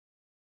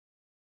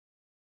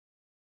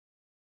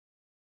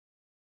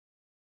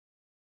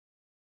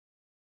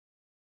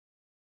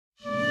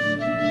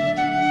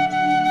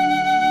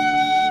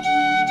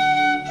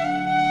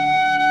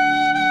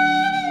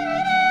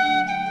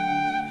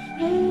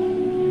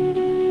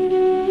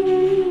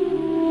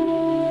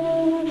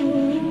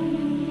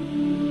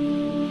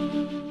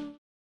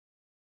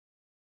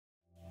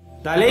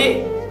డాలి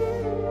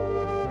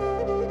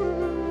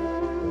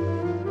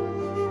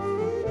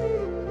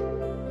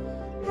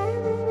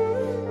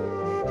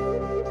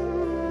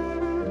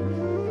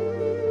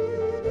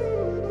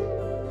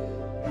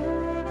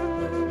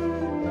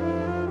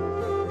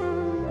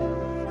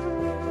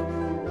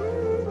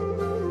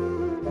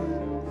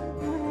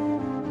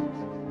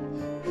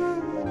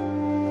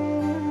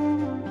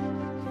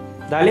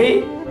డాలి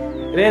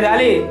రే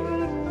డాలి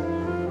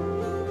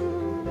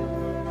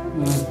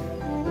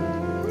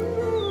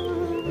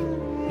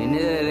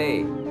నిన్నే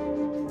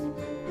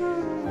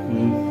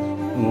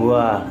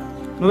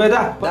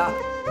నువ్వేదా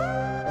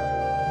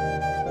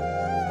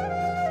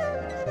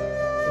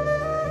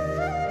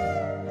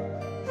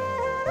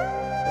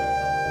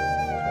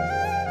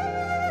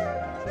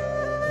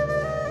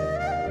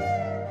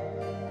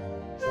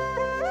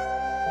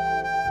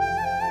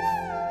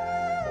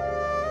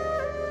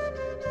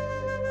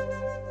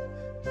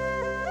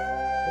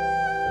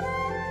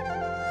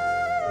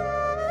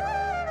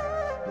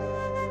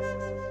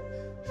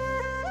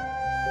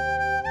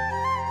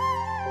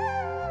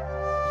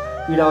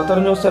వీడు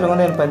అవతారం చూస్తారు కదా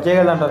నేను పని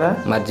చేయగలంటారా?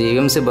 మరి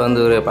జీవీఎంసీ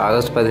బంధు రేపు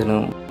ఆగస్టు 15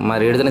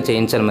 మరి ఏడుదన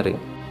చేయించాలి. మరి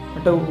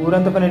అంటే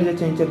ఊరంతా పని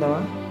చేయించేద్దామా?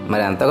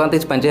 మరి అంత కొంత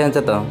ఇచ్చి పని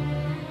చేయించేద్దాం.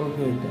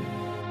 ఓకే అయితే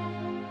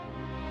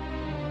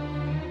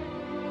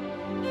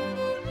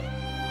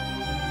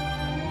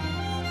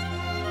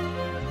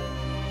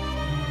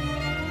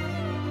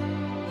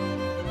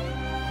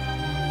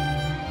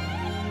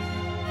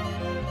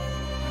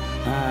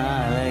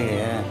అలాగే.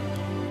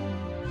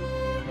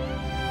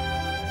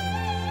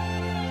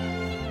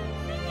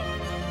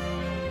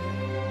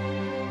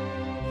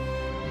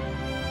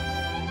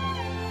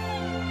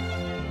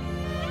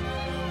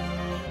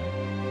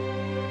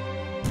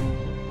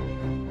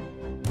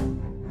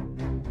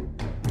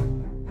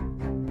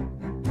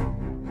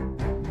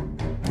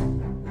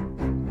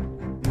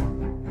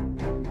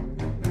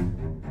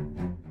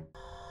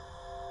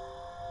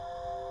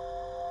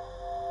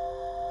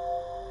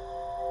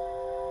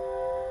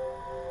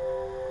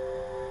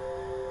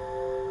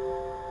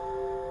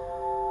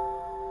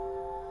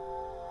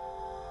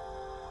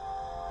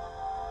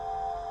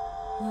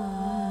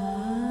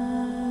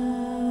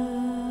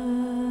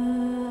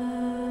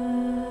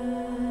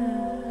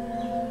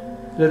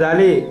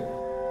 డాలి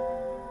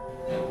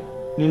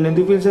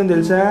నిన్నెందుకు పిలిచాను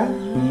తెలుసా?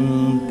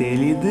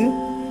 తెలీదు.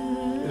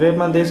 రేపు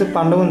మన దేశం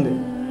పండుగ ఉంది.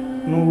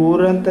 నువ్వు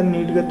ఊరంతా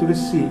నీట్గా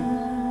తుడిసి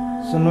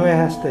సున్నం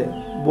వేసేస్తే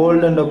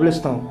బోల్డ్ అని డబ్బులు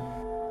ఇస్తాం.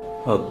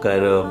 ఒక్క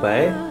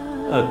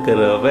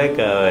రూపాయి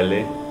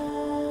కావాలి.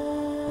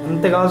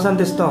 ఎంత కావాల్సి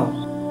అంత ఇస్తాం.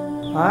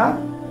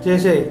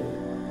 చేసే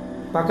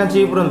పక్కన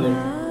చీపురు ఉంది.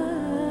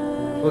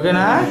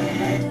 ఓకేనా?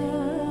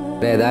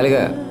 రే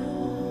దాలిగా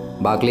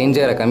బాగా క్లీన్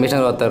చేయరా,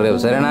 కమిషనర్ వస్తారు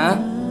రేపు. సరేనా?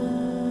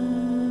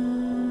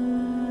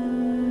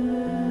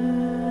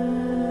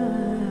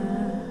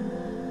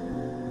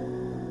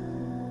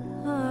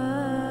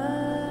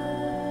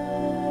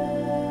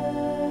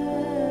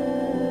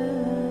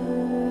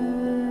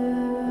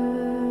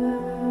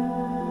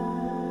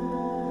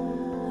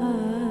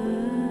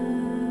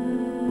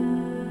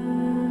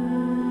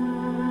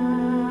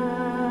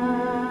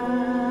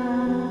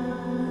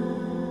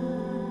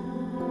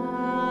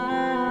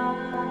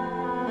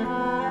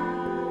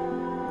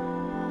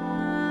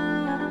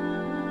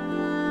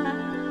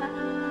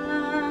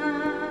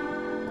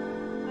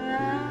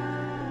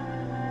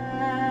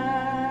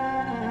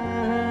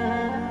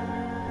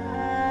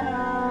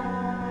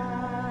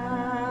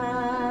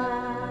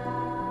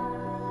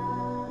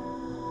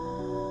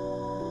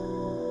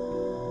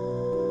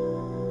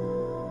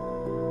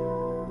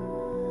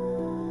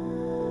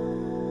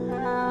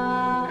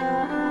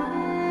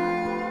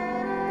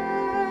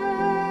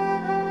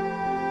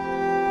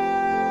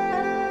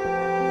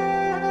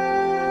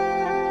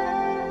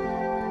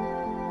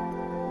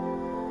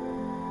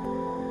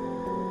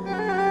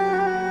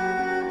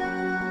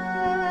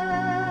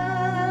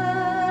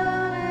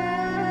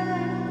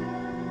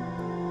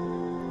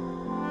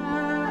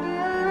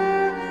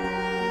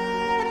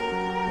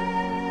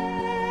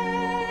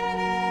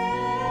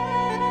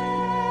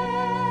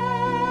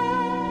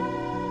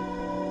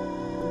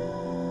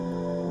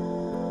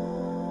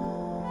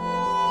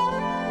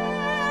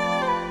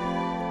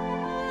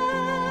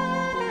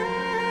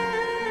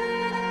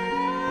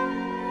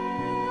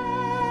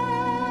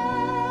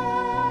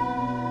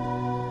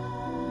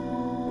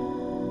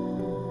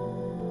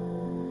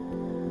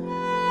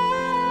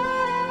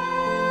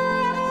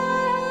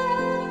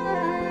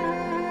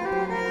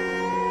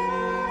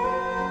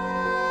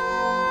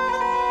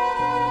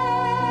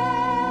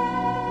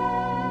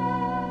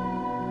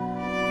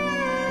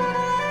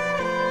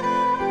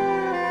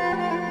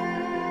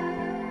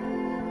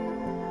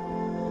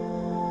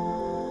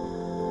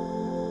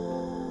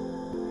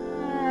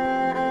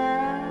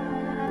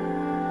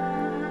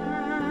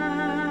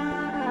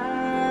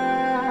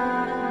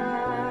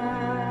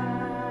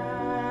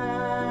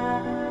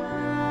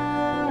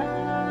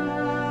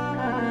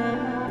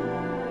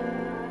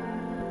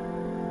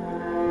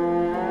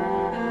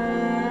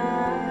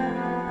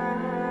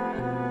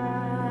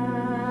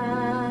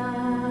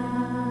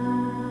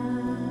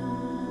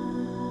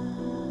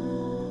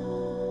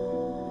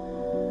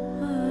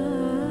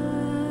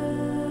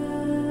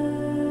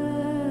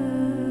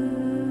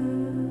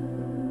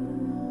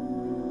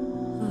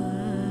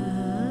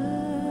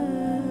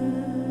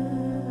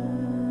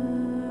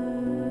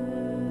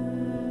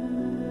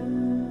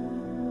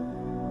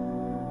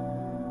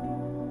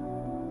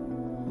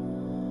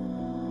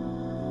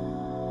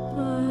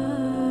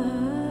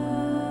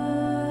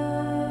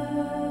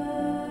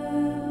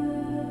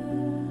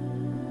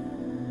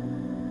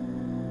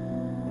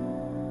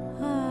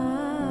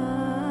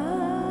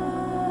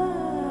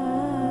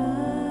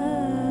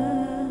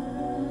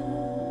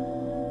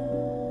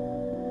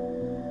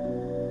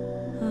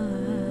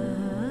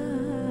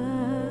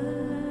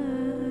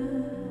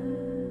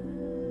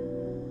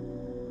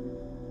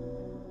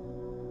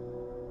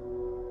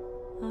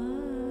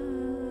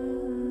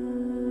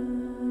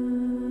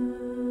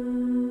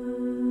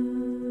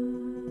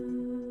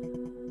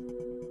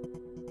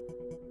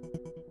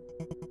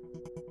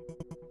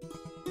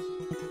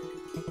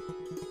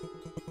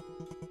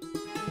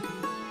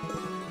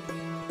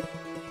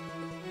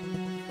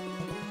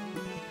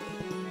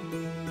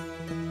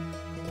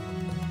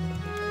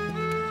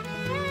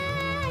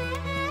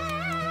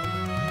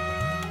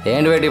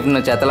 ఏంటి బయట ఇప్పుడు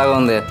నువ్వు చెత్తలాగా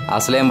ఉంది,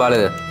 అసలేం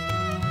బాగాలేదు.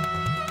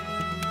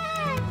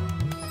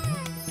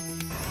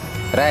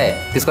 రే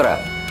తీసుకురా.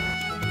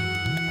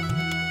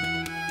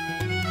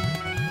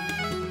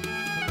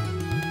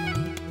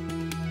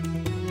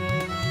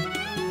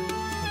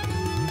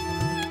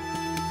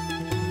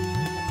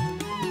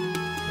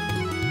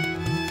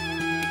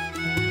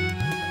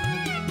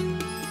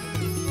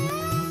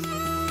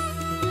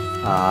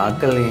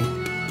 ఆకలి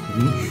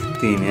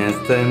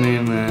తినేస్తా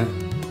నేను.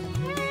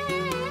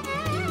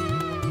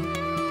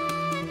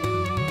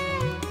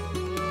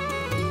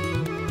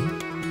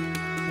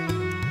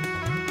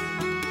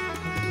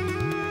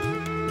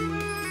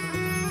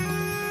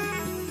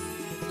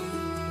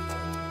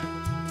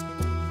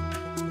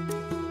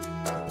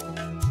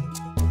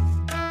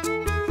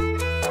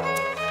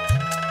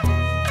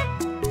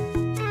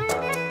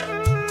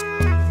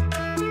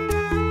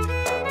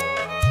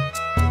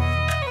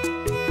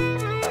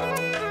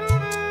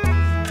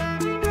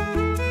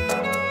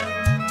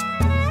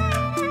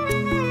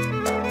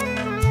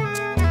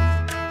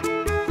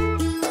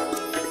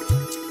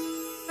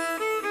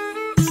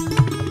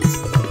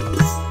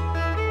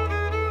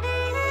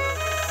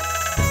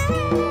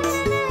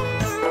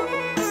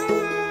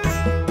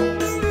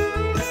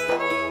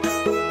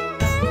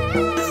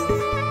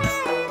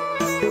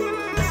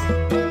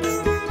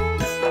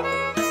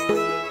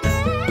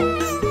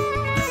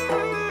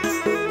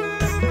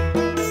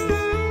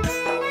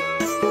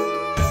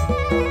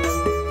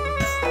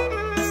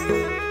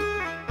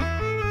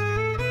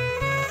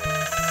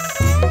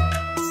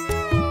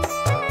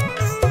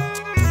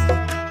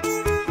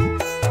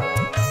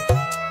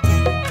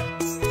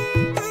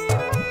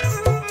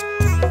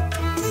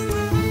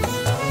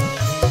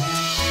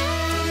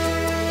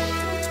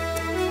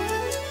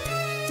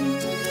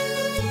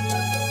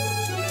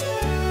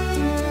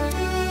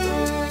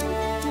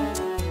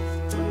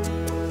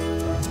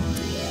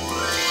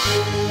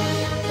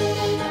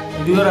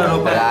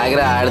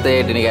 ఆగిరా ఆడితే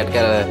ఏంటి నీకు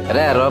ఎట్కారు?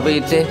 అరే రూపాయి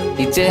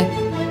ఇచ్చే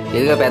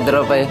ఇదిగో పెద్ద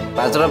రూపాయి,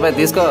 10 రూపాయి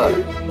తీసుకో.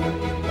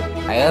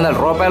 500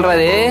 రూపాయలు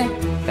రాది,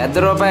 పెద్ద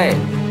రూపాయి.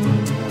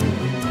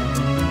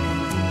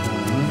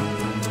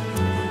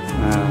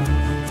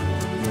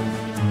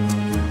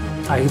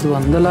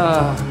 $500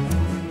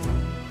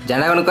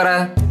 జెండా కొనుక్కోరా.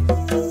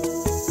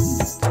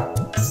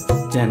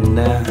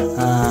 జెండా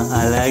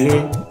అలాగే.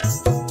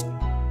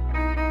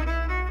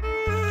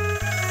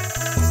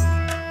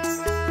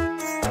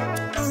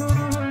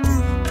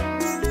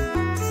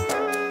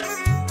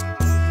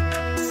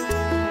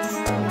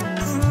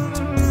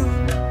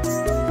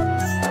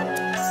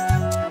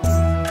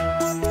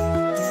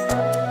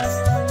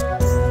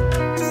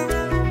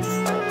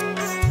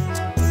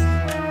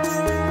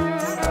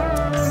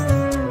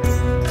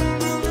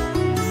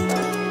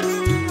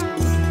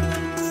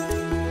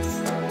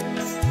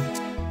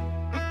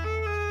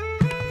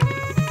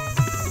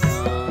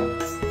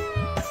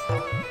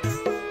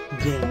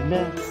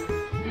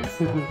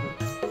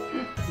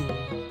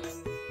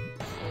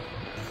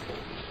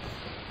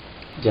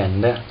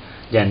 జెండా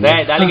జెండా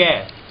దానికే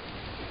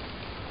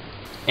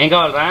ఏం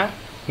కావాలరా?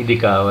 ఇది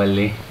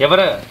కావాలి.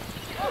 ఎవరు?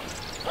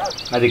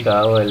 అది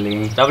కావాలి.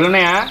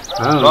 డబ్బులున్నాయా?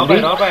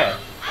 రూపాయి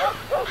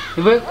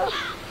ఇవ్వు.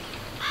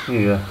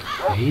 ఇక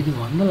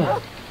 500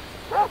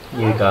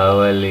 ఇది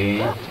కావాలి.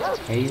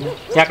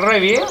 ఎక్కడరా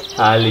ఇవి?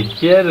 వాళ్ళు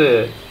ఇచ్చారు.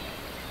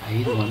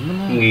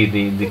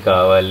 500 ఇది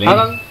కావాలి.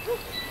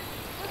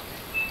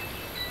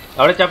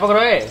 ఎవడో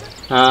చెప్పకరా.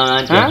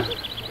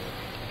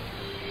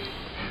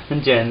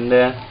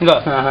 జెండా ఇంకో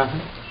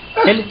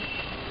చెల్లి.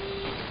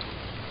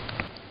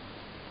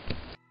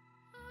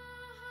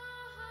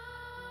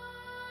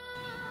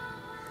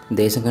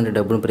 దేశం కంటే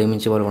డబ్బును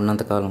ప్రేమించే వాళ్ళు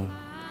ఉన్నంతకాలం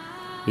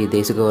ఈ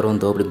దేశ గౌరవం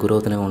దోపిడికి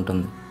గురవుతూనే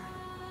ఉంటుంది.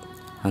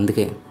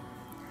 అందుకే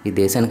ఈ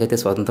దేశానికైతే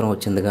స్వాతంత్రం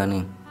వచ్చింది, కానీ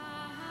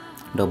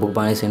డబ్బుకు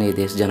బానిసైన ఈ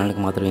దేశ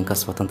జనానికి మాత్రం ఇంకా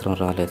స్వాతంత్రం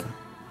రాలేదు.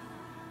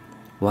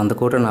 100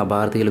 కోట్ల నా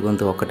భారతీయుల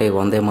గొంతు ఒక్కటే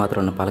వందే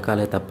మాత్రం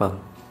పలకాలే తప్ప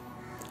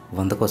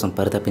 100 కోసం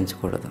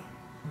పరితపించకూడదు.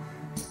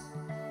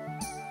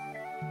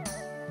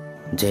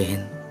 జై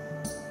హింద్,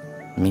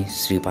 మీ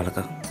శ్రీపాలక.